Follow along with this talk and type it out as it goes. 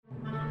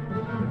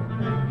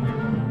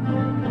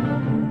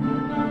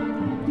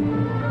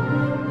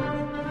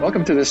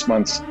Welcome to this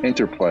month's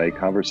Interplay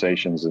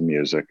Conversations in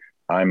Music.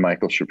 I'm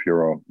Michael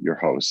Shapiro, your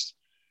host.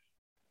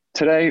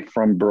 Today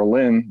from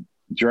Berlin,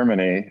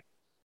 Germany,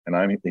 and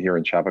I'm here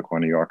in Chappaqua,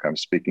 New York, I'm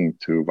speaking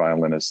to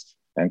violinist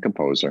and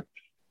composer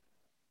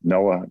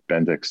Noah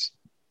Bendix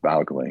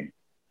Baugle.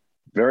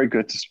 Very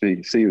good to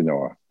see you,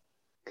 Noah.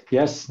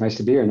 Yes, nice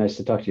to be here. Nice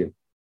to talk to you.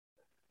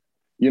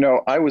 You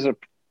know, I was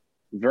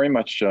very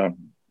much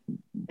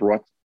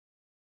brought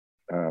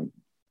um,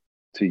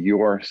 to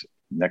your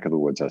neck of the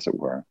woods, as it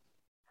were,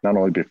 not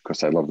only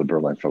because I love the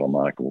Berlin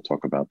Philharmonic, and we'll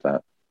talk about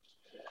that,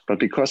 but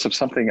because of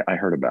something I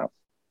heard about.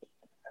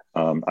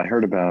 I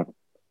heard about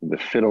the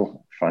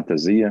Fiddle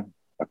Fantasia,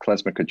 a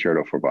klezmer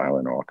concerto for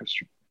violin and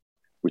orchestra,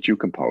 which you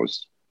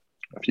composed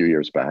a few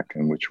years back,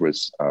 and which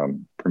was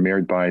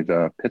premiered by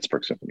the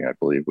Pittsburgh Symphony, I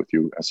believe, with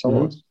you as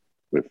soloist,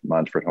 with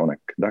Manfred Honeck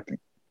conducting,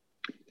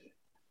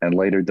 and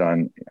later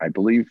done, I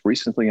believe,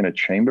 recently in a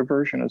chamber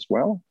version as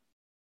well.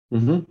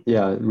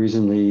 Yeah,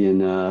 recently in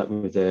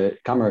with the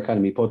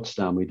Kammerakademie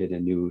Potsdam, we did a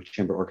new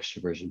chamber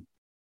orchestra version.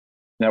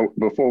 Now,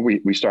 before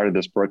we started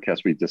this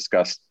broadcast, we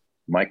discussed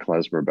my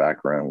klezmer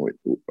background. With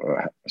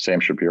Sam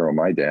Shapiro,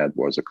 my dad,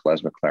 was a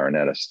klezmer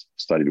clarinetist,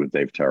 studied with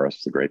Dave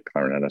Terrace, the great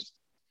clarinetist.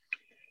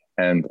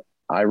 And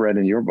I read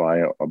in your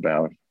bio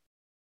about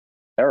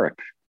Eric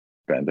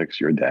Bendix,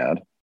 your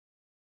dad,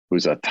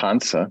 who's a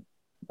tanza,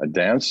 a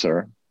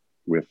dancer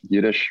with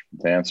Yiddish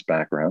dance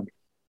background,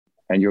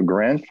 and your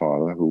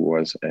grandfather, who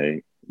was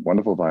a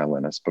wonderful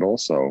violinist, but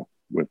also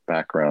with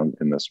background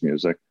in this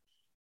music,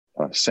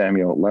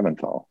 Samuel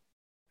Leventhal.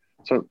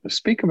 So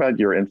speak about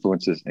your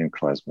influences in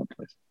klezmer,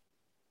 please.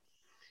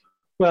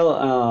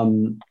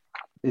 Well,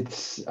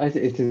 it's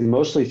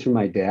mostly through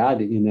my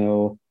dad. You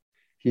know,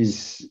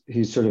 he's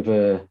sort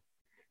of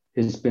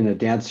he's been a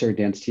dance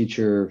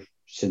teacher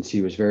since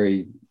he was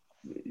very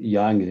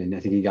young, and I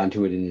think he got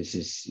into it in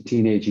his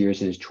teenage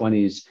years, in his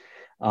 20s.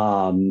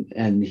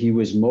 And he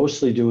was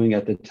mostly doing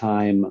at the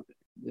time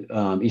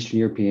Eastern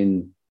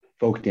European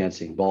folk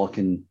dancing,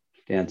 Balkan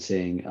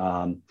dancing,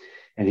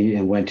 and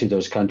he went to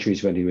those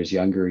countries when he was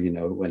younger. You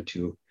know, went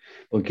to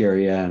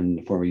Bulgaria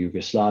and former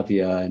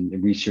Yugoslavia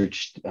and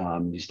researched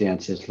these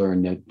dances,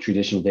 learned the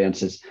traditional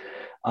dances,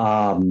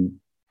 and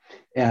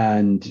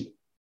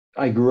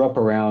I grew up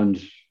around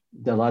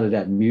a lot of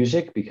that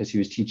music because he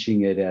was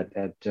teaching it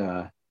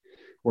at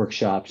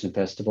workshops and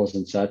festivals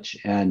and such.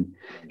 And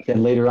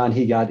then later on,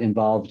 he got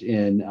involved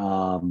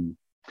in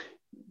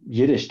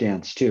Yiddish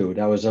dance too.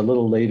 That was a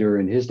little later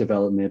in his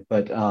development,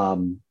 but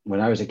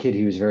when I was a kid,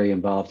 he was very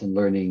involved in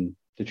learning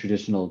the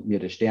traditional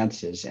Yiddish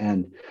dances.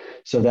 And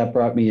so that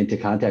brought me into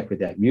contact with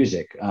that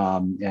music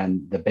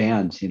and the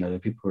bands, you know, the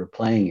people who were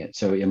playing it.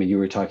 So, I mean, you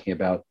were talking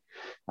about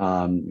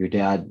your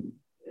dad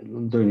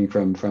learning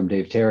from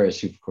Dave Terrace,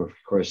 who of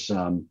course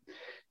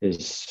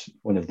is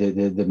one of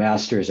the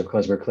masters of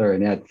klezmer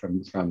clarinet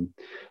from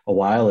a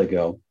while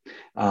ago.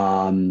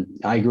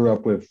 I grew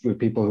up with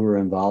people who were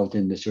involved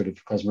in the sort of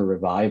klezmer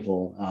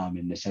revival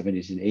in the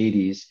 70s and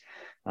 80s,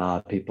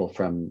 people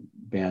from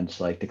bands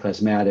like the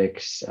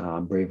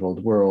Klezmatics, Brave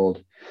Old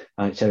World,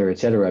 et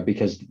cetera,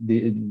 because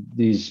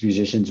these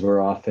musicians were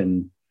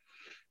often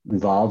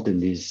involved in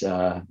these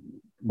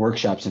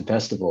workshops and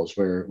festivals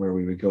where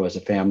we would go as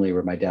a family,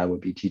 where my dad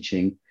would be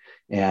teaching.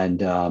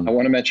 And I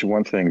want to mention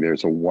one thing.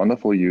 There's a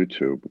wonderful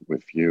YouTube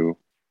with you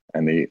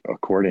and the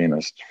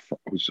accordionist,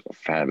 who's a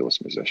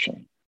fabulous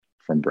musician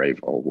from Brave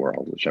Old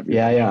World, which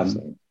yeah,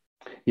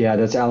 yeah,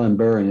 that's Alan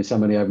Burr, and he's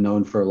somebody I've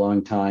known for a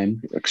long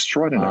time.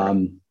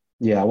 Extraordinary.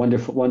 Yeah,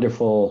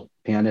 wonderful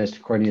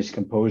pianist, accordionist,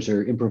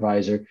 composer,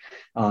 improviser,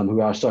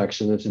 who also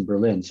actually lives in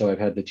Berlin. So I've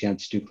had the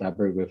chance to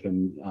collaborate with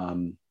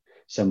him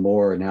some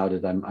more now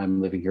that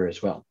I'm living here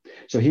as well.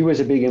 So he was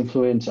a big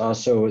influence.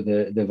 Also,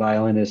 the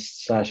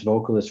violinist slash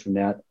vocalist from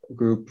that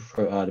group,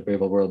 for, the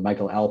Brave Old World,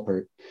 Michael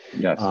Alpert.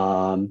 Yes.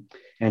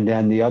 And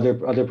then the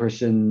other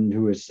person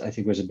who I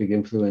think was a big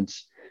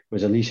influence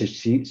was Alicia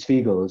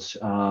Spiegels,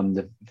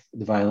 the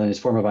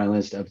violinist, former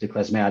violinist of the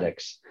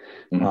Klezmatics.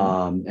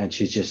 And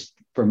she's just,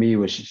 for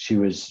me,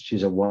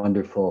 she's a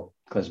wonderful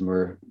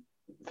klezmer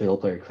fiddle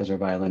player, klezmer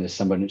violinist,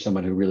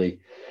 someone who really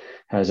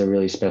has a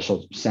really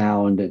special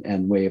sound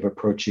and way of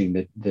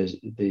approaching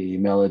the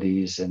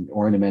melodies and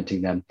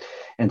ornamenting them.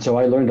 And so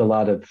I learned a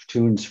lot of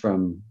tunes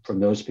from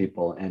those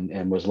people,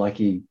 and was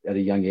lucky at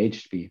a young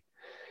age to be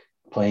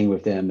playing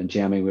with them and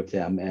jamming with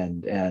them.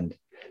 And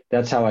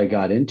that's how I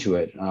got into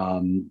it.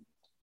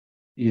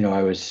 You know,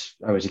 I was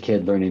a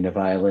kid learning the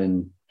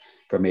violin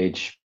from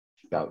age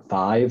about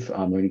 5,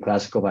 learning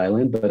classical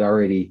violin, but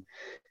already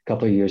a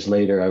couple of years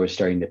later, I was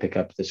starting to pick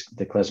up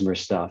the klezmer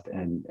stuff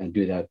and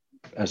do that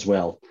as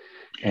well.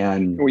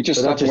 And we just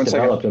so that just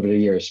developed over the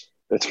years.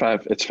 It's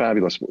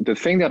fabulous. The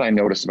thing that I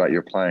noticed about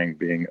your playing,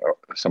 being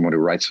someone who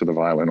writes for the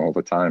violin all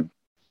the time,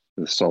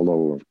 the solo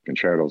or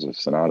concertos or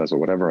sonatas or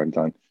whatever I've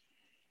done,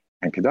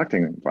 and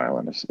conducting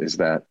violinists, is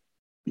that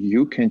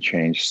you can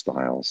change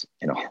styles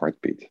in a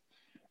heartbeat.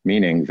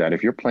 Meaning that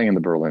if you're playing in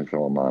the Berlin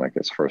Philharmonic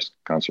as first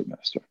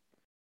concertmaster,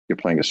 you're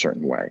playing a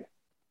certain way.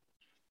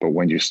 But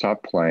when you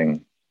start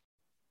playing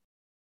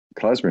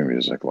klezmer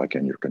music, like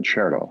in your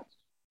concerto,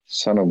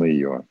 suddenly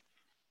you're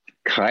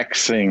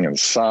kraxing and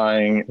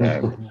sighing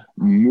and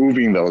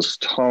moving those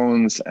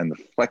tones, and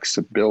the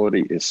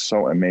flexibility is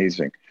so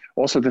amazing.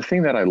 Also, the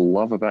thing that I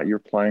love about your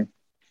playing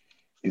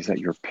is that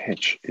your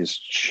pitch is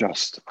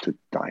just to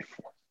die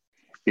for.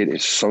 It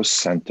is so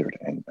centered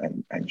and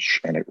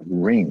it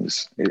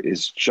rings. It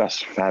is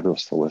just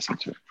fabulous to listen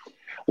to.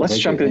 Let's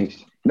jump in.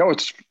 No,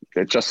 it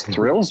just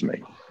thrills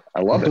me. I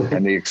love it,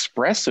 and the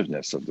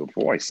expressiveness of the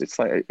voice. It's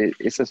like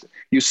it's just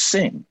you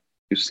sing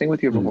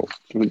with your voice,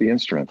 with the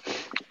instrument.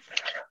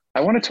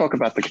 I want to talk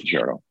about the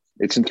concerto.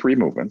 It's in 3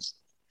 movements,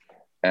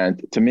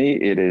 and to me,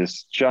 it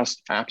is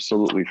just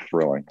absolutely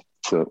thrilling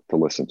to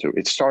listen to.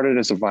 It started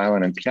as a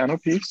violin and piano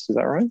piece. Is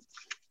that right?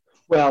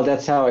 Well,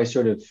 that's how I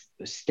sort of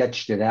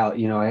sketched it out.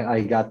 You know,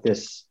 I got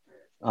this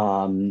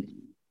in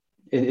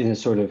a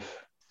sort of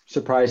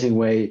surprising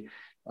way.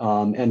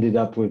 Ended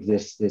up with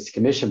this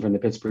commission from the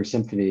Pittsburgh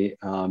Symphony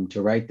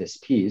to write this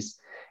piece.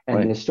 And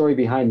right. The story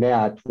behind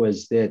that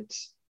was that,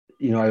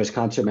 you know, I was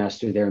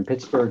concertmaster there in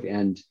Pittsburgh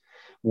and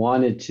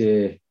wanted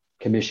to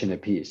commission a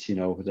piece. You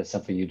know, that's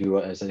something you do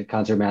as a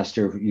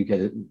concertmaster. You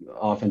get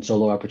often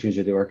solo opportunities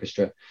with the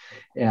orchestra.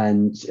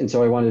 And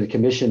so I wanted to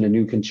commission a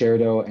new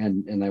concerto,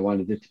 and I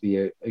wanted it to be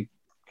a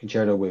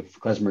concerto with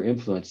klezmer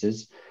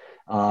influences.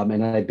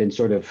 And I'd been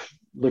sort of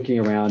looking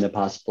around at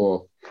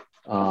possible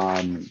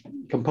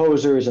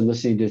composers and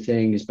listening to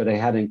things, but I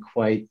hadn't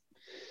quite,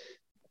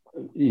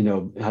 you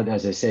know,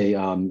 as I say,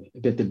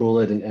 bit the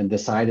bullet and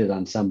decided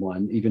on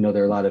someone, even though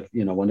there are a lot of,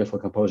 you know, wonderful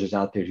composers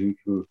out there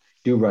who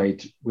do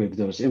write with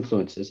those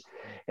influences.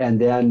 And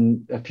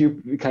then a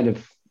few kind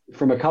of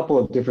from a couple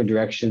of different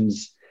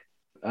directions,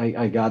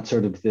 I got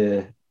sort of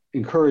the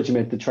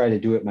encouragement to try to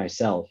do it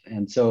myself.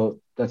 And so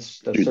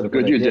that's sort of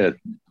good. You did.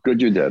 Good.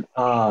 You did.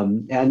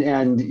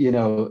 And you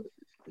know,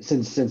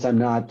 since I'm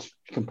not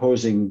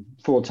composing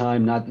full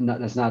time,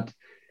 that's not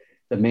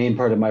the main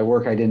part of my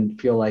work. I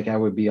didn't feel like I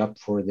would be up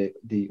for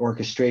the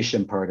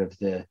orchestration part of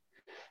the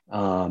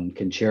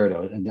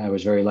concerto, and I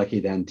was very lucky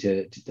then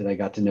that I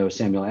got to know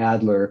Samuel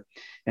Adler,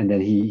 and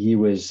then he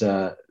was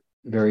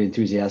very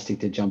enthusiastic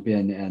to jump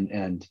in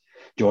and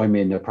join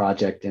me in the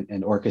project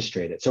and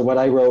orchestrate it. So what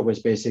I wrote was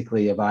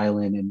basically a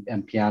violin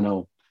and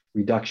piano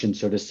reduction,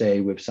 so to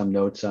say, with some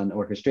notes on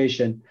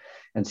orchestration,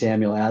 and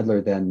Samuel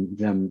Adler then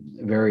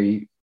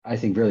very, I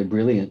think, really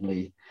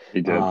brilliantly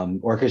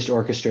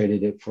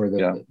orchestrated it for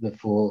the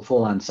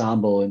full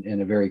ensemble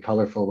in a very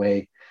colorful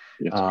way.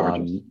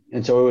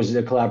 And so it was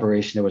a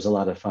collaboration. It was a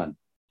lot of fun.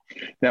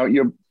 Now,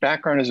 your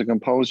background as a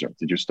composer,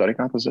 did you study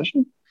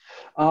composition?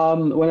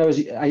 When I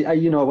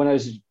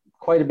was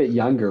quite a bit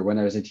younger, when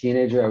I was a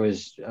teenager, I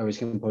was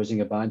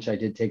composing a bunch. I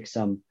did take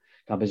some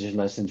composition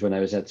lessons when I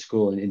was at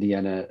school in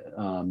Indiana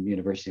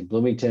University in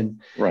Bloomington.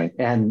 Right.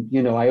 And,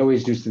 you know, I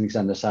always do things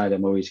on the side.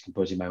 I'm always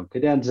composing my own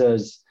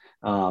cadenzas,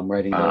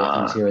 writing little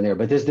things here and there.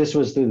 But this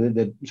was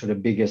the sort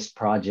of biggest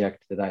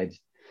project that I'd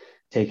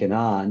taken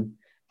on.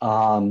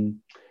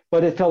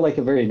 But it felt like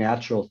a very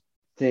natural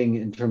thing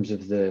in terms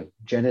of the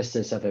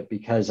genesis of it,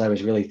 because I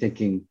was really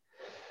thinking,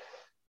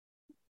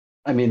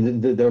 I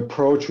mean, the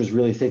approach was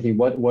really thinking,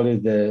 what's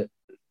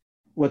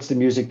the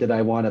music that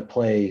I want to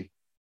play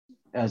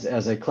as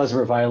a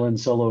klezmer violin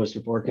soloist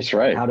with orchestra?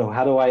 That's right.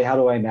 How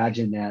do I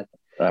imagine that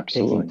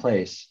taking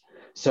place?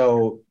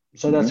 So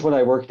that's what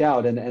I worked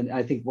out, and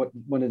I think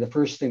one of the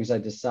first things I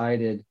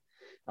decided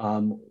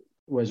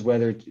was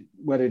whether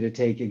to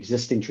take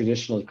existing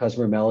traditional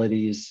klezmer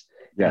melodies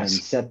and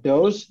set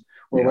those,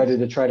 or whether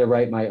to try to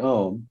write my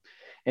own.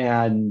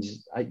 And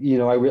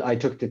I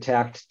took the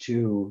tact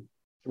to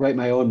write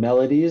my own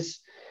melodies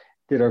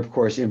that are, of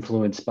course,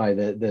 influenced by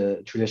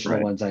the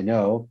traditional ones I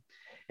know.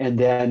 And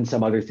then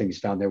some other things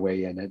found their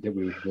way in it that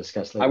we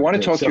discussed later. I want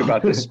to talk to you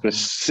about this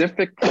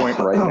specific point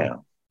right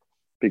now,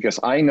 because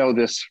I know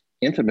this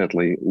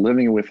intimately,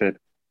 living with it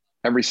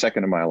every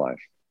second of my life.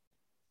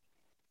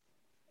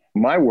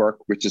 My work,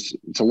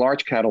 it's a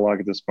large catalog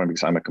at this point,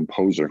 because I'm a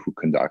composer who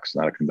conducts,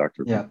 not a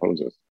conductor who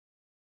composes,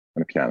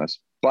 and a pianist.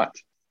 But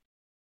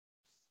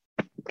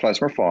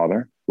klezmer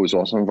father, who was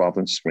also involved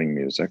in swing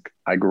music.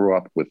 I grew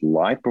up with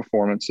live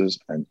performances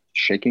and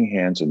shaking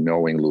hands and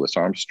knowing Louis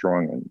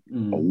Armstrong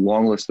and a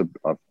long list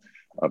of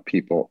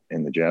people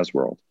in the jazz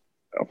world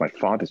of my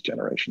father's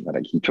generation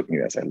that he took me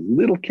as a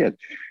little kid.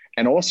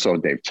 And also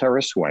Dave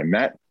Terrace, who I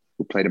met,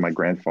 who played at my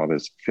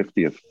grandfather's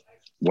 50th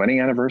wedding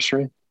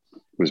anniversary, who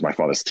was my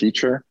father's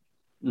teacher.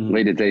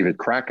 Later, David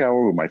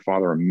Krakauer, who my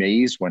father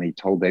amazed when he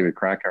told David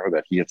Krakauer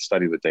that he had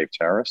studied with Dave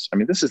Terrace. I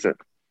mean, this is it.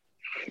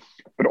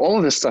 But all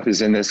of this stuff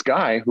is in this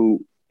guy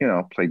who, you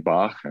know, played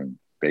Bach and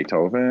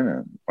Beethoven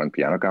and won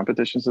piano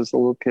competitions as a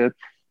little kid,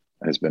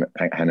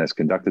 has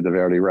conducted the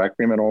Verdi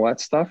Requiem and all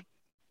that stuff.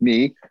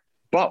 Me.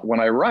 But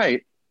when I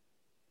write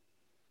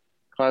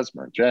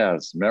klezmer,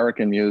 jazz,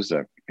 American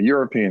music,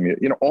 European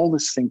music, you know, all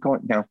this thing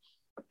going now,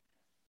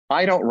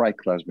 I don't write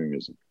klezmer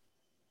music.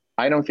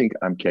 I don't think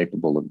I'm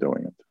capable of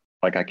doing it.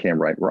 Like I can't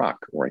write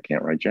rock or I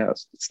can't write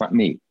jazz. It's not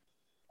me.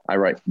 I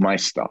write my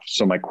stuff.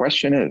 So my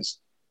question is,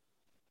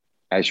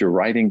 as you're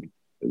writing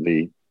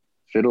the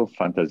Fiddle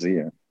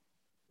Fantasia,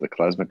 the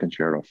Klezmer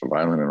Concerto for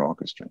Violin and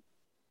Orchestra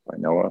by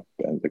Noah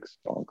Benedict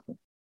Stalker.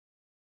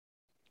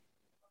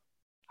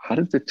 How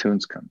did the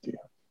tunes come to you?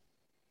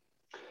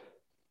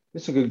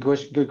 That's a good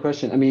question. Good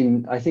question. I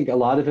mean, I think a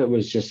lot of it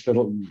was just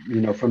fiddle.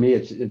 You know, for me,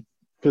 it's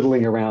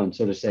fiddling around,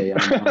 so to say,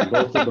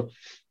 on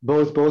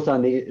both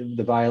on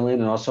the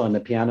violin and also on the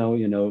piano.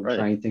 You know, Right.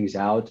 trying things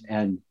out.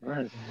 And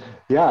Right.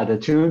 yeah, the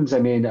tunes. I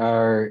mean,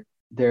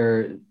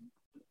 they're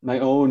my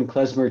own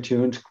klezmer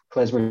tunes,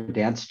 klezmer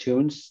dance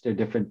tunes. They're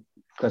different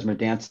klezmer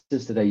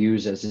dances that I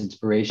use as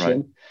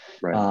inspiration.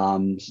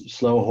 Right.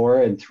 Slow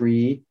horror in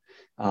three.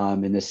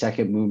 In the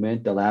second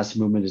movement, the last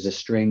movement is a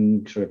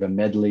string, sort of a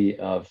medley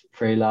of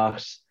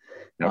freilachs.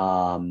 Yep.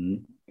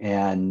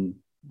 And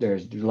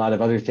there's a lot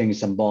of other things,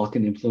 some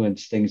Balkan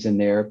influence things in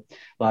there.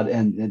 A lot,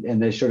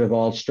 and they're sort of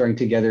all strung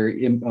together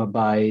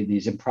by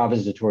these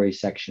improvisatory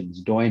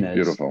sections, doinas.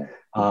 Beautiful.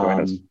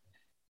 Doinas.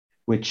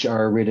 Which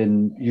are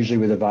written usually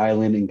with a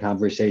violin in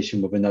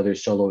conversation with another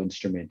solo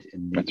instrument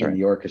in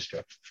the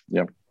orchestra.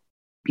 Yep.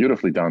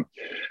 Beautifully done.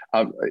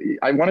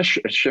 I want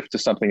to shift to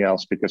something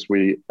else because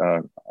we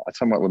are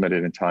somewhat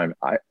limited in time.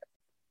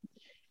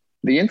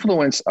 The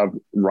influence of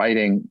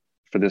writing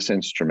for this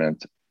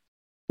instrument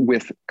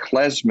with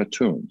klezmer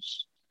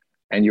tunes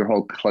and your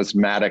whole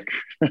klezmatic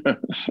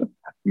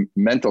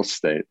mental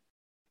state,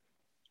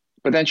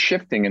 but then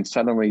shifting and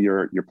suddenly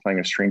you're playing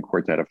a string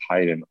quartet of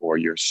Haydn, or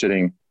you're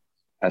sitting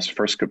as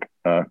first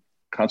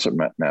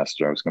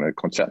concertmaster. I was going to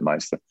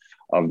Konzertmeister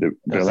of the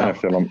Berliner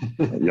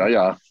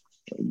Philharmonic.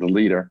 The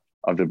leader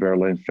of the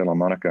Berlin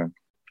Philharmonica,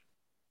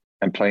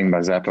 and playing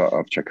Mazeppa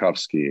of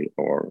Tchaikovsky,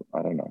 or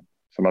I don't know,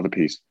 some other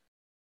piece.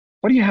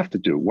 What do you have to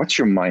do? What's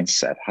your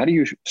mindset? How do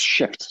you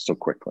shift so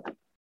quickly?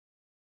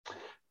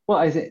 Well,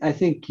 I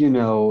think, you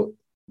know,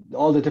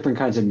 all the different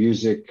kinds of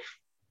music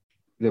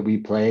that we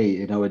play,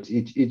 you know,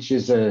 each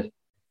is a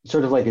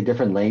sort of like a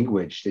different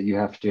language that you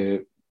have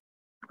to,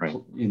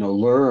 you know,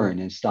 learn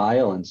and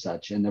style and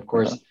such. And of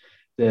course,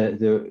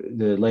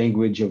 the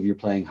language of you're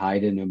playing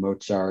Haydn or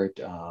Mozart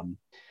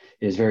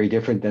is very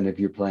different than if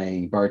you're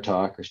playing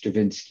Bartók or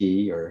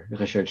Stravinsky or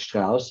Richard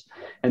Strauss.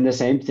 And the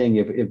same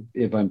thing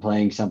if I'm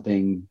playing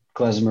something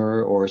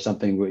klezmer or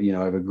something, you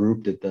know, I have a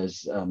group that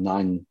does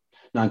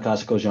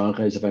non-classical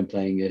genres. If I'm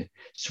playing a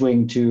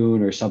swing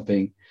tune or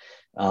something,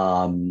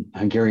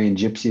 Hungarian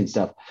gypsy and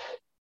stuff,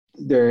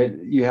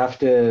 you have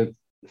to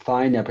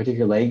find that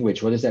particular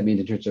language. What does that mean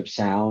in terms of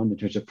sound, in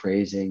terms of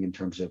phrasing, in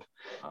terms of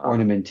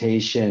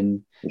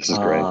ornamentation, this is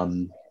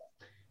great.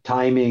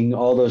 Timing,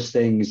 all those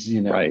things, you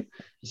know. Right.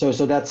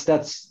 So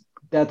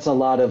that's a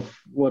lot of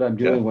what I'm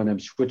doing when I'm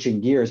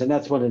switching gears, and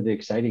that's one of the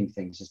exciting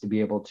things, is to be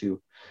able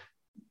to,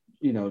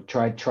 you know,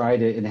 try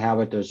to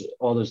inhabit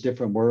all those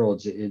different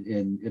worlds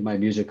in my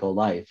musical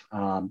life,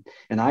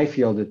 and I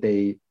feel that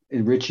they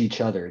enrich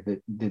each other.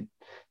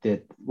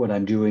 That what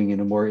I'm doing in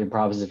a more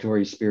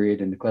improvisatory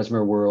spirit in the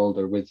klezmer world,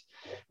 or with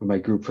my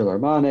group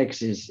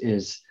Philharmonics,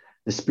 is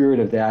the spirit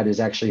of that is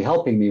actually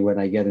helping me when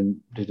I get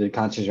into the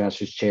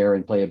concertmaster's chair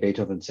and play a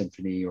Beethoven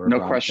symphony or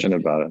no question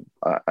about it.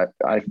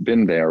 I've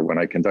been there when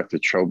I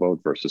conducted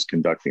Showboat versus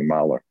conducting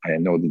Mahler. I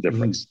know the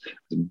difference.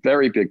 It's a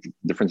very big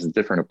difference, a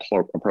different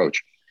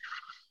approach.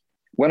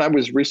 When I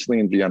was recently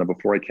in Vienna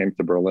before I came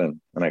to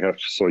Berlin, and I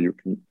saw you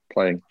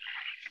playing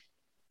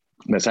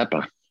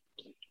Mazeppa,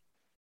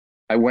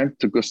 I went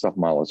to Gustav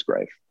Mahler's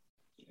grave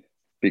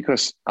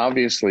because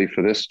obviously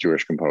for this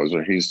Jewish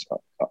composer, he's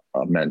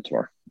a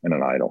mentor and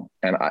an idol.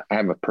 And I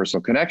have a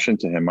personal connection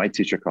to him. My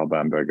teacher, Karl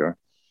Bamberger,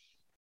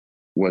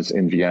 was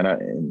in Vienna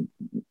in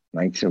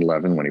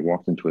 1911 when he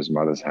walked into his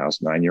mother's house,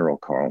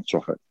 9-year-old Karl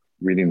Zucher,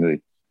 reading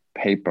the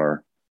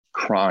paper,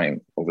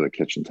 crying over the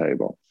kitchen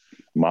table.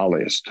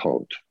 Mahler is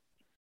tot,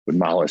 with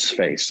Mahler's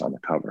face on the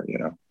cover, you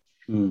know.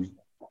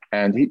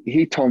 And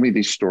he told me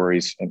these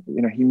stories, and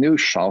you know, he knew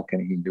Schalk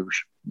and he knew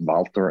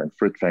Walter and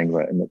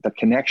Furtwängler, and the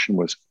connection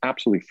was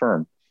absolutely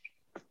firm.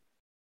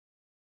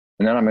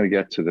 And then I'm going to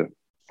get to the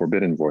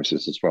Forbidden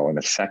Voices as well in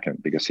a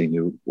second, because he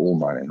knew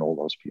Ullmann and all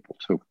those people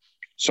too.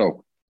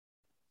 So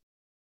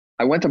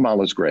I went to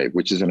Mahler's grave,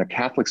 which is in a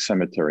Catholic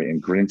cemetery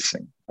in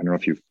Grinzing. I don't know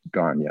if you've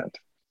gone yet,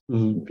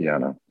 in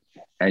Vienna,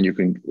 and you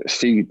can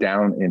see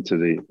down into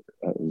the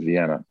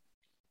Vienna.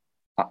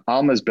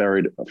 Alma's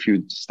buried a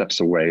few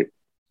steps away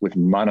with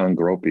Manon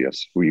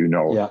Gropius, who you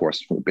know, of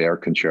course, from the Bear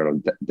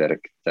Concerto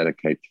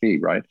Dedicatee,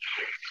 right?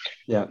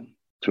 Yeah.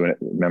 To a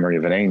memory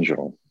of an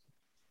angel.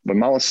 But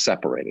Mahler's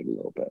separated a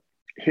little bit.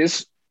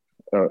 His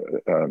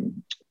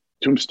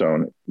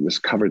tombstone was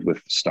covered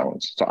with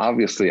stones. So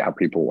obviously our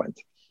people went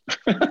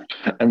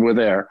and were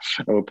there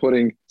and were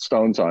putting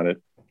stones on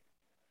it.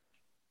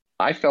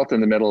 I felt in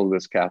the middle of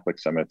this Catholic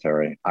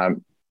cemetery. I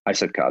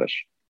said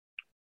Kaddish.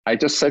 I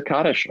just said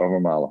Kaddish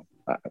over Mahler.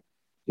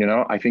 You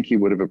know, I think he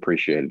would have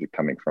appreciated it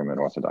coming from an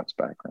Orthodox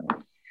background.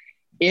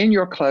 In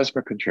your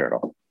klezmer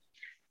concerto,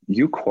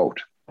 you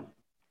quote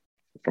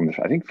from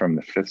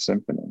the Fifth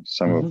Symphony,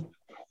 some of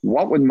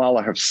what would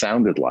Mahler have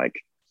sounded like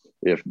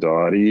if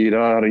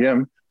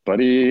da-dee-da-dee-yum,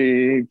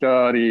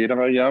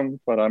 ba-dee-da-dee-da-yum,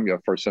 but I'm your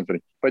First Symphony.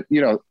 But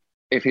you know,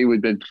 if he would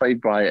have been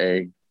played by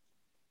a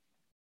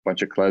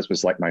bunch of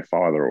klezmers like my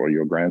father or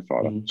your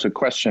grandfather. Mhm. So the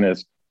question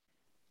is,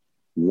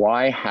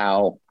 why,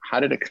 how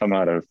did it come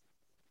out of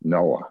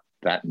Noah,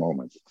 that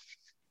moment?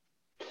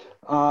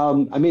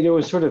 I mean, it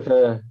was sort of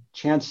a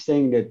chance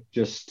thing that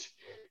just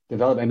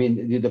developed. I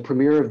mean, the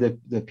premiere of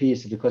the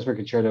piece of the Klezmer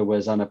Concerto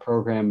was on a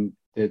program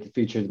that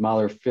featured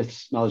Mahler's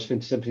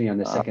Fifth Symphony on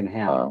the second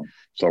half.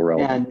 So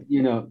relevant.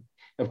 And,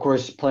 of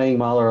course, playing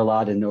Mahler a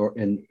lot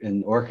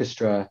in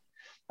orchestra,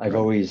 I've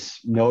always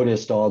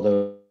noticed all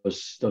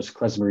those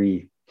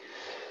klezmery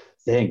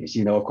things.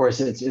 Of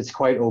course, it's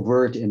quite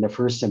overt in the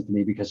first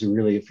symphony because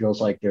it feels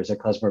like there's a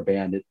klezmer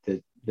band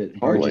that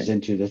barges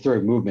into the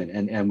third movement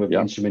and with the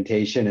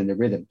instrumentation and the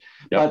rhythm.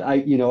 But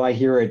I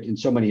hear it in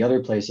so many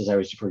other places. I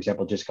was, for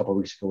example, just a couple of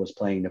weeks ago was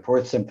playing the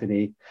Fourth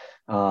Symphony,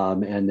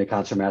 and the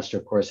concertmaster,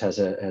 of course, has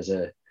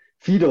a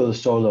fiddle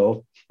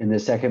solo in the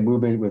second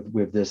movement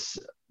with this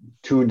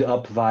tuned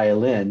up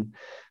violin,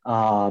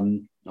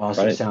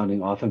 also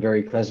sounding often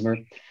very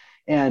klezmer.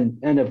 And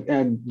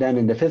then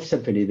in the Fifth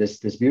Symphony,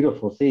 this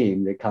beautiful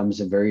theme that comes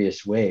in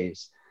various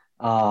ways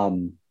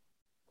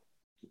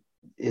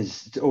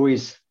is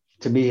always,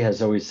 to me,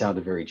 has always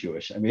sounded very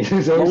Jewish. I mean,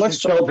 it's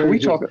always felt very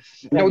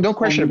Jewish. No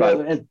question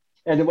about it.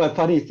 And one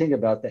funny thing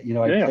about that,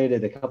 I played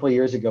it a couple of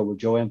years ago with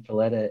Joanne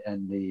Filletta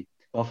and the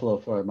Buffalo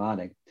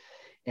Philharmonic,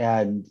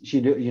 and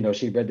she knew,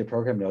 she read the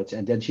program notes,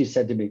 and then she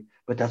said to me,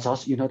 "But that's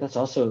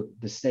also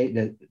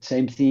the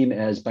same theme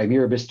as by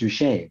Mirabis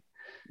Duchesne."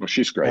 Well,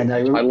 she's great. And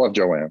I love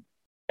Joanne.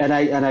 And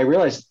I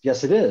realized,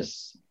 yes, it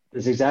is.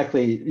 It's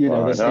exactly,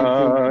 the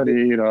same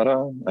thing.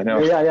 I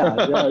know.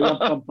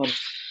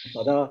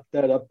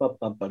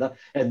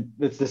 And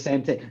it's the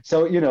same thing.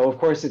 So, of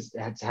course,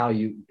 that's how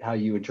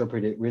you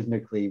interpret it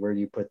rhythmically, where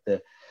you put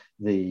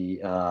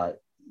the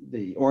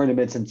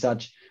ornaments and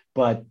such.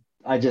 But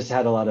I just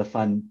had a lot of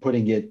fun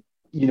putting it.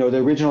 The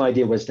original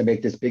idea was to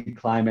make this big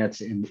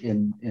climax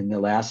in the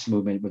last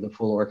movement with a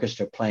full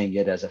orchestra playing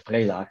it as a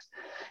Freilax.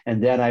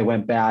 And then I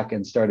went back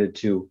and started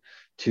to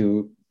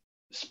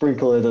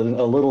sprinkle it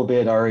a little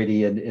bit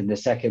already in the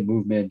second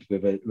movement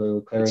with a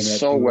little clarinet. It's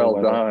so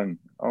well done.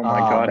 Oh my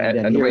God.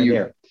 And the way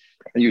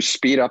you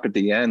speed up at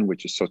the end,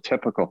 which is so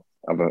typical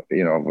of a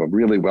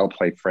really well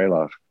played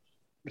Freilax.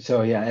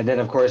 So yeah. And then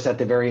of course at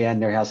the very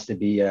end, there has to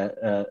be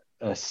a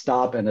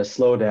stop and a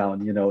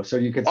slowdown, so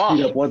you can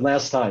speed up one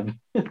last time.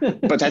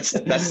 But that's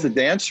the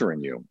dancer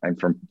in you, and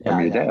from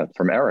your dad,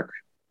 from Eric.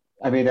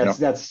 I mean,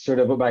 that's sort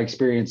of what my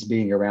experience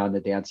being around the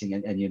dancing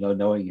and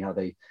knowing how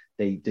they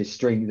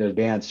string the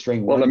band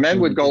string. Well, the men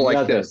would go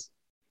like this.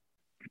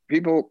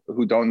 People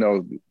who don't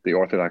know the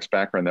Orthodox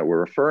background that we're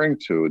referring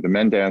to, the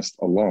men danced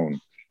alone.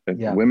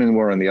 The women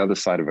were on the other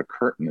side of a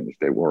curtain if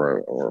they wore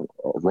a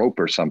rope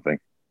or something.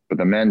 But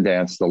the men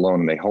danced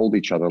alone, and they hold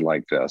each other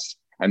like this,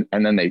 and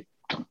then they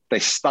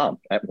stomp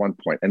at one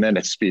point, and then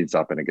it speeds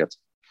up and it gets.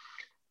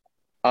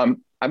 I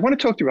want to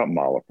talk to you about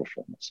Mahler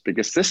performance,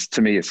 because this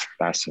to me is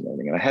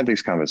fascinating. And I had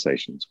these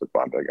conversations with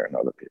Bomberger and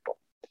other people.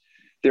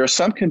 There are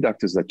some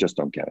conductors that just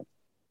don't get it.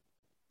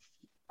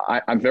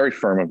 I'm very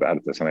firm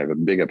about this, and I have a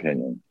big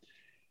opinion.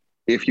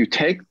 If you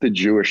take the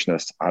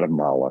Jewishness out of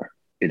Mahler,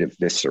 it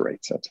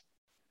eviscerates it.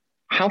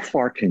 How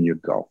far can you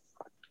go?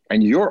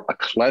 And you're a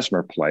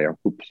klezmer player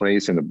who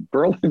plays in the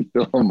Berlin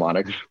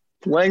Philharmonic,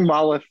 playing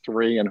Mahler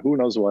 3 and who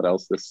knows what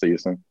else this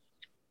season.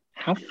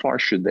 How far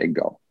should they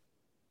go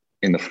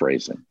in the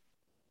phrasing?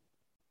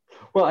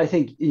 Well, I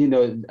think,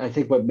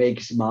 what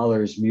makes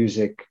Mahler's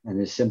music and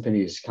his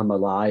symphonies come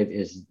alive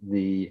is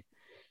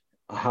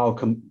how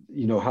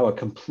a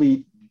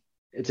complete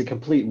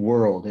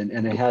world,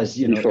 and it has,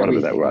 you thought of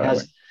it that way.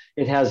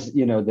 It has,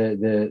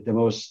 the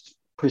most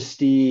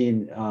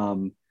pristine,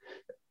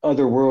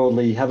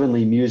 otherworldly,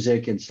 heavenly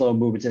music and slow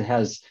movements. It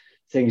has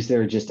things that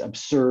are just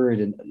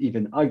absurd and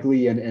even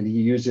ugly, and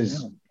he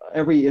uses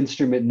every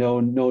instrument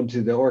known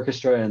to the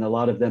orchestra, and a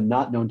lot of them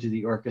not known to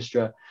the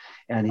orchestra,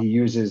 and he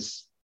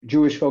uses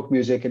Jewish folk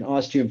music and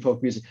Austrian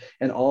folk music,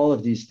 and all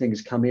of these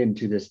things come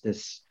into this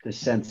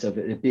sense of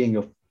it being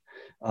this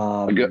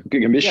whole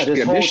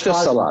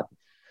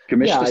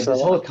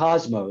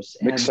cosmos.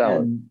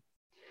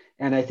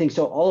 And I think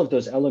so. All of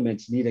those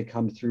elements need to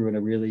come through in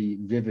a really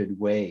vivid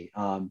way.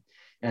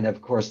 And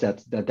of course,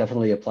 that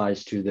definitely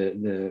applies to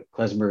the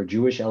klezmer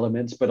Jewish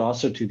elements, but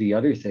also to the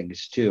other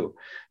things too.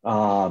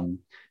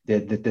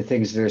 The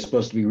things that are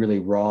supposed to be really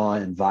raw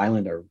and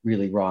violent are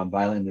really raw and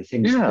violent. And the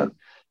things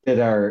that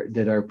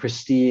are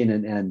pristine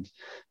and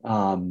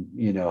I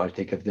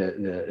think of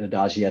the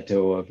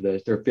Adagietto of the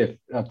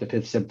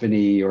Fifth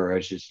Symphony, or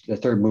just the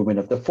third movement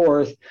of the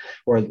Fourth,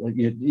 or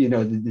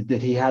that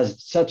he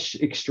has such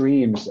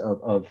extremes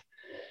of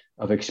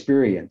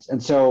experience.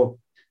 And so,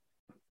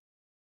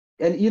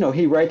 and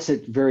he writes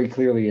it very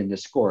clearly in the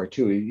score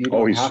too. You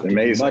don't have to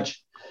do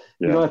much.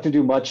 You don't have to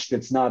do much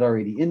that's not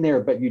already in there,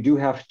 but you do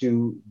have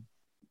to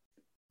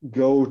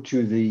go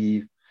to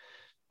the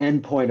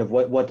end point of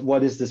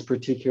what is this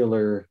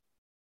particular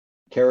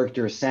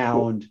character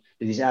sound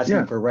that he's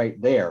asking for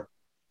right there.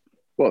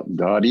 Well,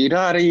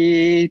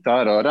 da-dee-da-dee,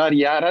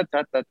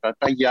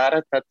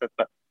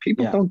 da-da-da-yada-ta-ta-ta-ta-yada-ta-ta-ta.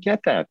 People Yeah. don't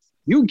get that.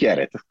 You get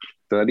it.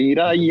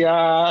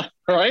 Da-dee-da-ya,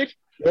 right?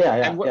 Yeah,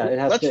 yeah, And yeah. It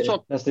has to, be let's a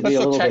talk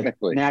little bit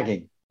technically.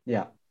 nagging.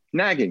 Yeah.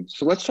 Nagging.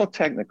 So let's talk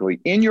technically.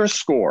 In your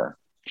score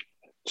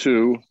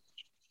to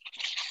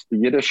the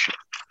Yiddish,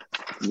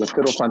 the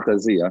Fiddle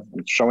Fantasia,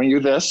 I'm showing you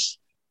this.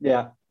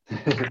 Yeah.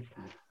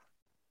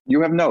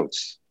 You have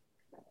notes.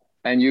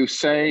 And you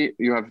say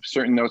you have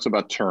certain notes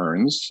about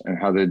turns and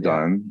how they're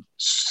done.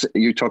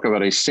 You talk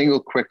about a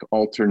single quick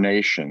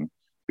alternation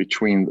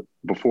between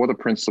before the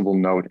principal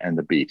note and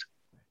the beat.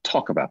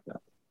 Talk about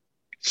that.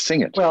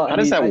 Sing it. Well, How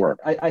does that work?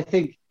 I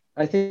think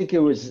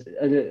it was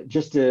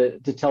just to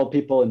tell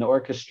people in the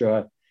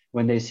orchestra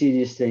when they see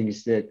these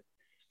things that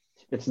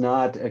it's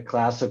not a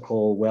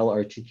classical,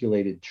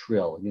 well-articulated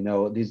trill. You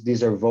know,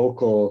 these are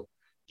vocal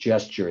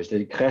gestures.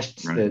 The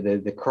krests,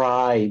 right. the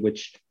cry,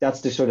 which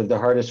that's the sort of the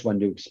hardest one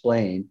to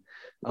explain.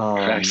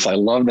 Krests, I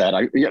love that.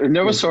 I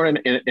never saw in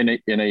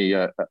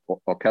a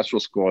orchestral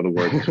score the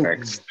word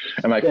krests.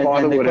 And my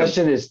father would have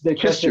the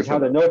question is how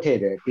to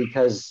notate it,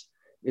 because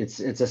it's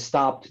a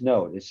stopped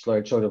note. It's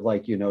sort of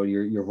like, you know,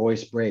 your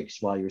voice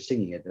breaks while you're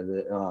singing it.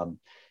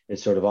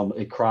 It's sort of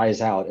it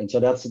cries out, and so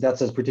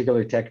that's a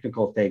particular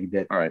technical thing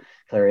that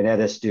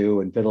clarinetists do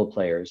and fiddle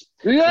players.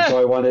 Yeah. And so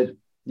I wanted,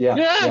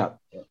 yeah.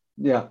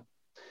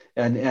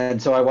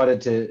 And so I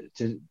wanted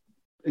to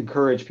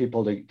encourage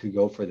people to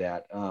go for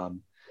that.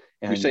 And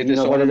you say this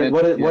ornament,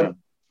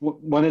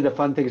 one of the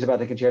fun things about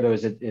the concerto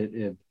is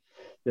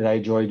that I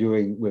enjoy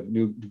doing with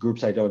new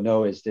groups I don't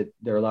know is that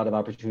there are a lot of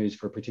opportunities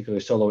for particular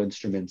solo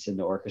instruments in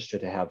the orchestra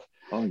to have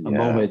a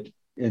moment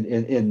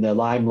in the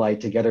limelight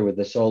together with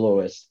the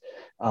soloist.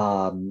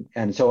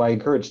 And so I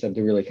encourage them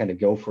to really kind of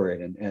go for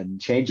it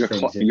and change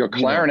things. Your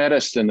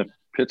clarinetist in the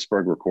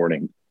Pittsburgh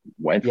recording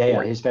went for it.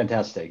 Yeah, he's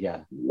fantastic.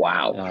 Yeah.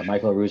 Wow.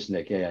 Michael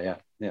Rusnik.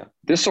 Yeah.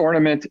 This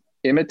ornament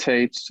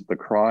imitates the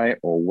cry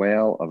or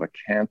wail of a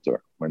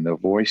cantor when the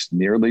voice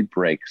nearly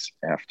breaks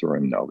after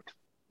a note.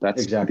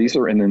 These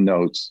are in the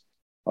notes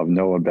of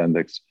Noah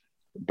Bendix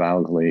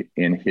Balgley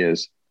in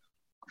his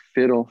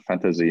Fiddle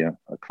Fantasia,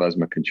 a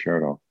klezmer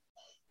concerto.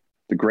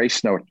 The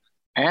grace note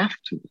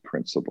after the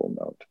principal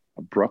note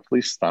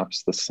abruptly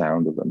stops the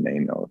sound of the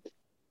main note.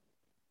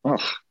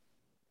 Oh.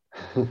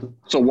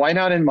 So why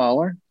not in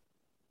Mahler?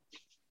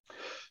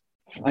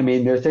 I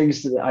mean, there are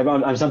things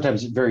I'm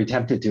sometimes very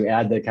tempted to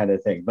add that kind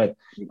of thing, but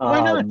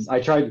why not? I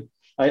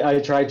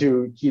try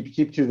to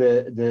keep to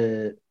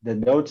the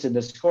notes in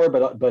the score,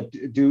 but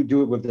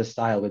do it with the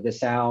style, with the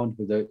sound,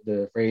 with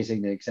the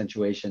phrasing, the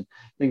accentuation,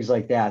 things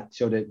like that,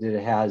 so that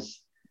it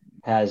has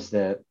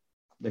the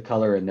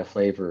color and the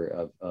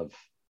flavor of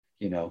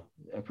you know,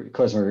 a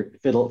klezmer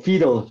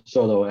fiddle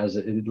solo, as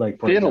it, like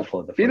for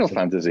example, the Fiddle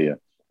Fantasia.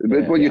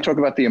 You talk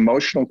about the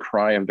emotional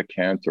cry of the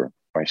cantor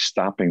by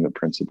stopping the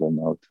principal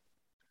note.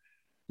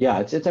 Yeah,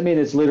 it's. I mean,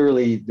 it's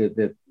literally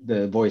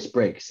the voice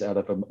breaks out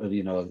of of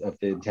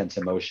the intense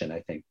emotion, I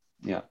think.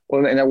 Yeah.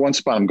 Well, in that one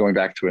spot, I'm going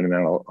back to it, and then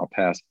I'll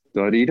pass.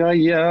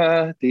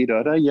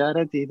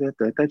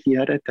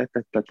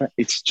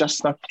 It's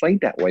just not played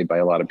that way by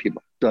a lot of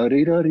people. Yeah,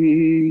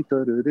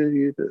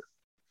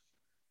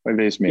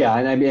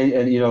 and I mean,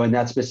 and in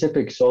that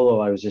specific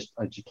solo, I was just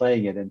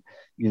playing it, and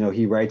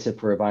he writes it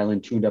for a violin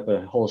tuned up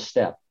a whole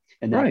step.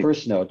 And that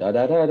first note, da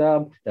da da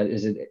da, that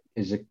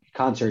is a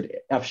concert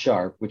F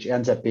sharp, which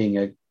ends up being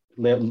a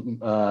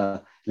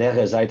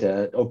leere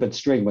Seite, open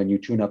string when you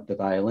tune up the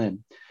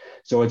violin.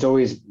 So I've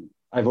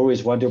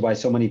always wondered why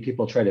so many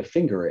people try to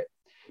finger it,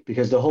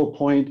 because the whole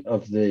point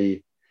of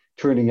the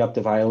turning up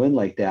the violin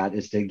like that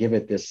is to give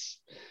it this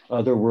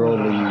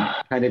otherworldly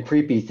kind of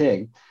creepy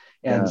thing.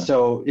 And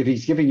so if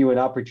he's giving you an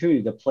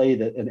opportunity to play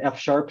an F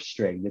sharp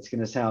string, that's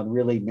going to sound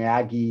really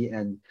naggy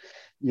and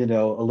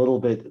a little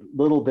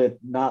bit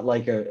not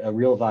like a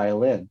real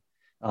violin.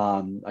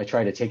 I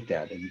try to take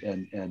that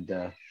and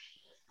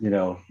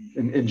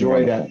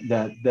enjoy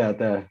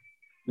that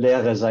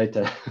leere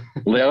Seite.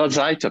 Leere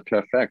Seite,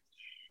 perfect.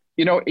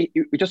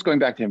 Just going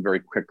back to him very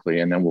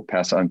quickly, and then we'll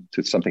pass on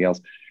to something else.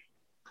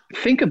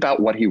 Think about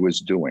what he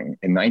was doing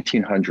in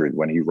 1900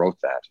 when he wrote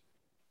that,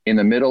 in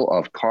the middle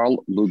of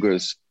Karl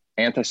Lueger's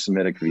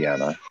anti-Semitic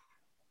Vienna,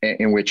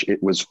 in which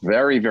it was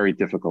very, very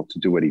difficult to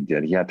do what he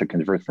did. He had to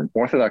convert from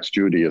Orthodox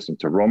Judaism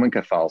to Roman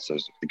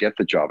Catholicism to get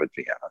the job at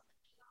Vienna.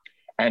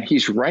 And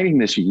he's writing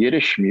this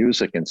Yiddish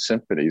music and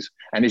symphonies,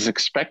 and he's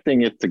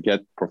expecting it to get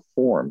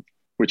performed,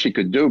 which he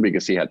could do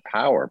because he had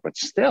power, but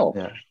still.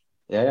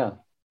 Yeah.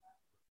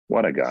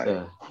 What a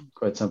guy.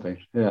 Quite something.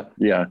 Yeah.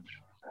 Yeah.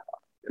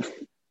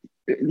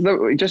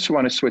 I just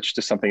want to switch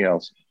to something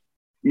else.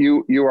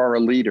 You are a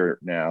leader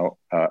now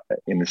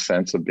in the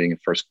sense of being a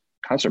first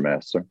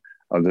concertmaster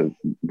of the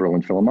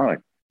Berlin Philharmonic.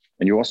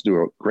 And you also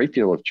do a great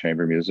deal of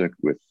chamber music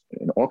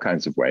in all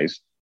kinds of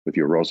ways with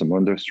your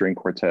Rosamunde string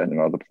quartet and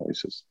other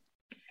places.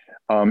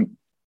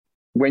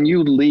 When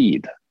you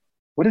lead,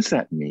 what does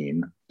that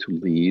mean to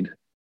lead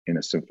in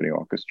a symphony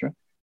orchestra?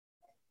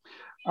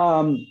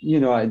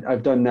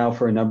 I've done now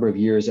for a number of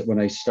years. When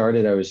I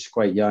started, I was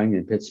quite young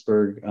in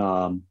Pittsburgh.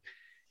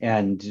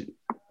 And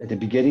at the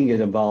beginning, it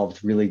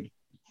involved really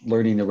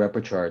learning the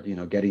repertoire, you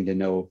know, getting to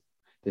know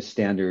the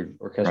standard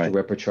orchestral Right.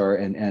 repertoire.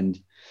 And,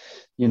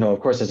 you know, of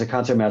course, as a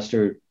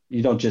concertmaster,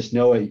 you don't just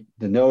know it,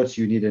 the notes,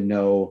 you need to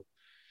know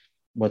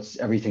what's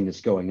everything that's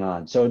going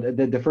on. So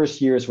the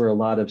first years were a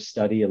lot of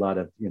study, a lot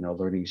of, you know,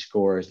 learning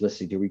scores,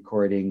 listening to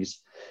recordings,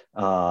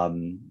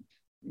 you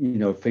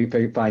know,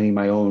 finding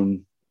my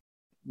own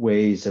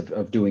ways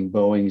of doing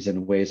bowings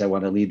and ways I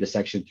want to lead the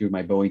section through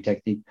my bowing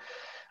technique.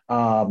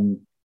 And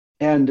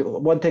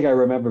one thing I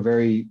remember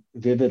very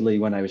vividly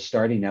when I was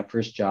starting that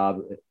first job,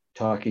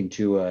 talking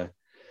to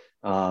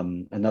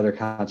another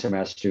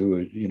concertmaster who,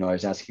 you know, I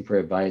was asking for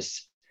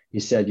advice. He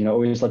said, you know,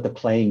 always let the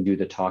playing do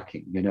the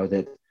talking. You know,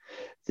 that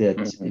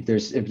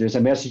Mm-hmm. if there's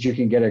a message you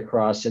can get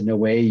across in the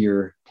way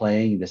you're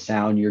playing, the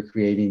sound you're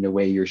creating, the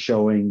way you're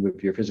showing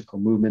with your physical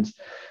movements,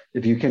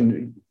 if you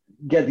can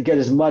get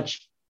as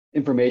much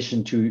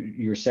information to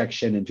your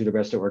section and to the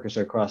rest of the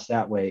orchestra across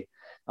that way,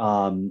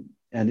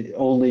 and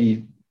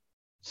only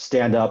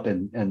stand up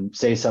and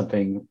say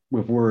something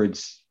with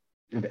words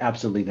if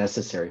absolutely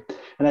necessary.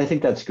 And I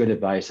think that's good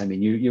advice. I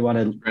mean, you want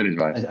to. Great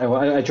advice.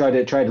 I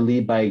try to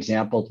lead by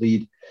example,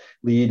 lead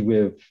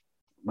with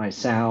my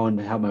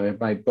sound, how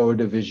my bow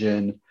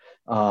division,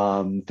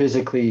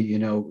 physically, you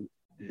know,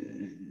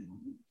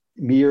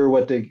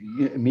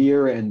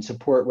 mirror and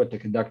support what the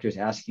conductor is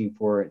asking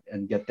for,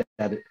 and get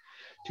that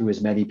to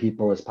as many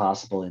people as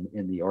possible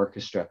in the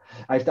orchestra.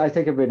 I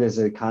think of it as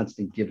a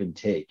constant give and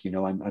take. You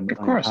know, I'm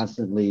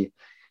constantly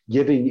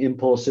giving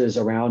impulses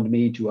around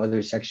me to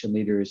other section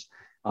leaders,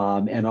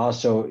 and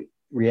also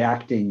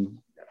reacting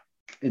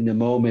in the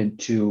moment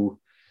to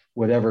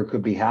whatever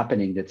could be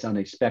happening that's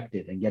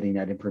unexpected, and getting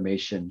that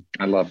information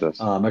I love this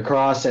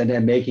across, and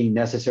then making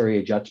necessary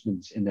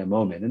adjustments in the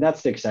moment. And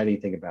that's the exciting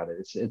thing about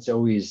it. It's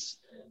always,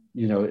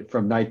 you know,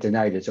 from night to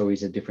night, it's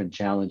always a different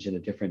challenge and a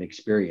different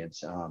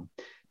experience.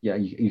 Yeah,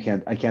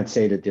 I can't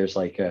say that there's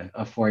like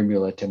a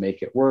formula to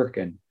make it work.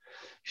 And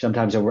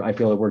sometimes I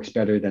feel it works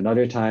better than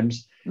other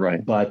times.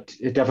 Right. But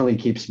it definitely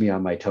keeps me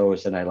on my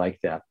toes, and I like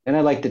that. And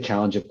I like the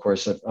challenge, of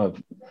course,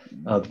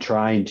 of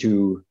trying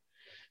to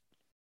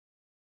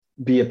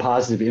be a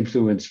positive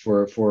influence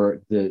for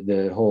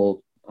the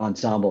whole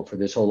ensemble, for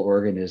this whole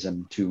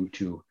organism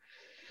to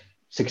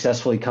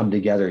successfully come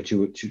together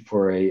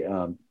for a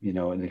you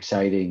know, an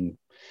exciting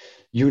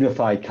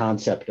unified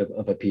concept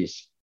of a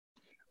piece.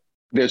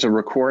 There's a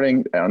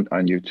recording on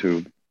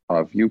YouTube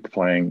of you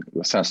playing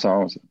the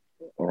Saint-Saëns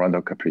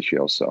Rondo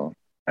Capriccioso,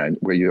 and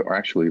where you're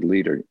actually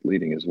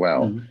leading as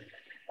well. Mm-hmm.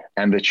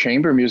 And the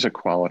chamber music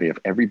quality of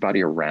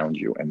everybody around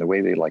you, and the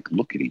way they like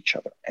look at each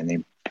other and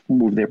they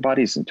move their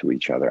bodies into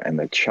each other, and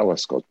the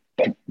cellist goes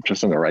boom,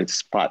 just in the right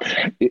spot.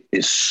 It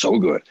is so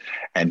good.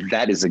 And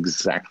that is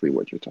exactly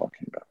what you're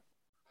talking about.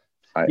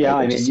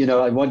 I mean, you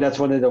know, that's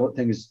one of the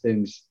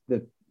things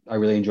that I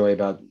really enjoy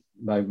about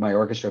my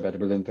orchestra, about the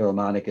Berlin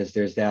Philharmonic, is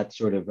there's that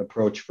sort of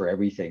approach for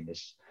everything.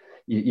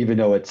 Even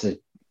though it's a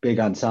big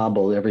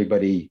ensemble,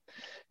 everybody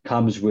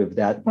comes with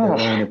their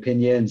own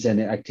opinions and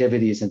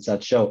activities and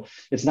such. So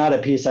it's not a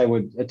piece I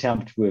would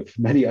attempt with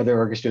many other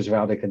orchestras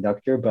without a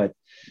conductor, but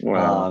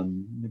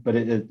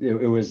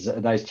it was a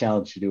nice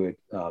challenge to do it.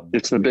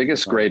 It's the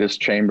biggest,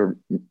 greatest chamber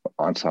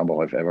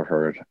ensemble I've ever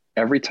heard.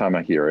 Every time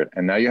I hear it,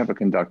 and now you have a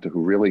conductor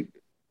who really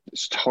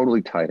is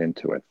totally tied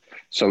into it.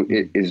 So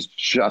it is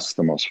just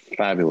the most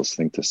fabulous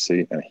thing to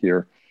see and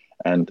hear.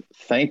 And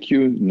thank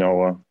you,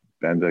 Noah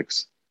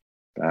Bendix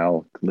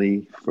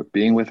Lee, for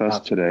being with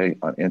us today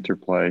on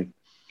Interplay.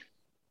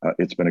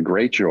 It's been a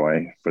great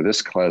joy for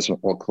this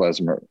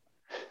klezmer,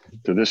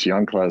 to this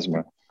young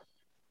klezmer,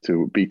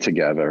 to be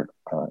together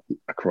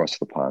across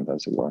the pond,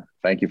 as it were.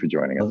 Thank you for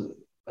joining us.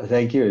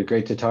 Thank you.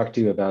 Great to talk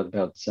to you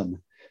about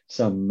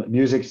some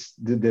music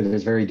that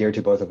is very dear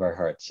to both of our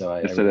hearts. So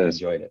I really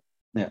enjoyed it.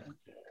 Yeah.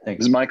 Thanks.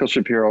 This is Michael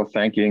Shapiro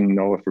thanking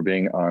Noah for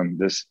being on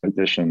this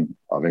edition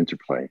of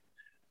Interplay.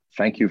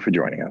 Thank you for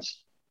joining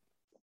us.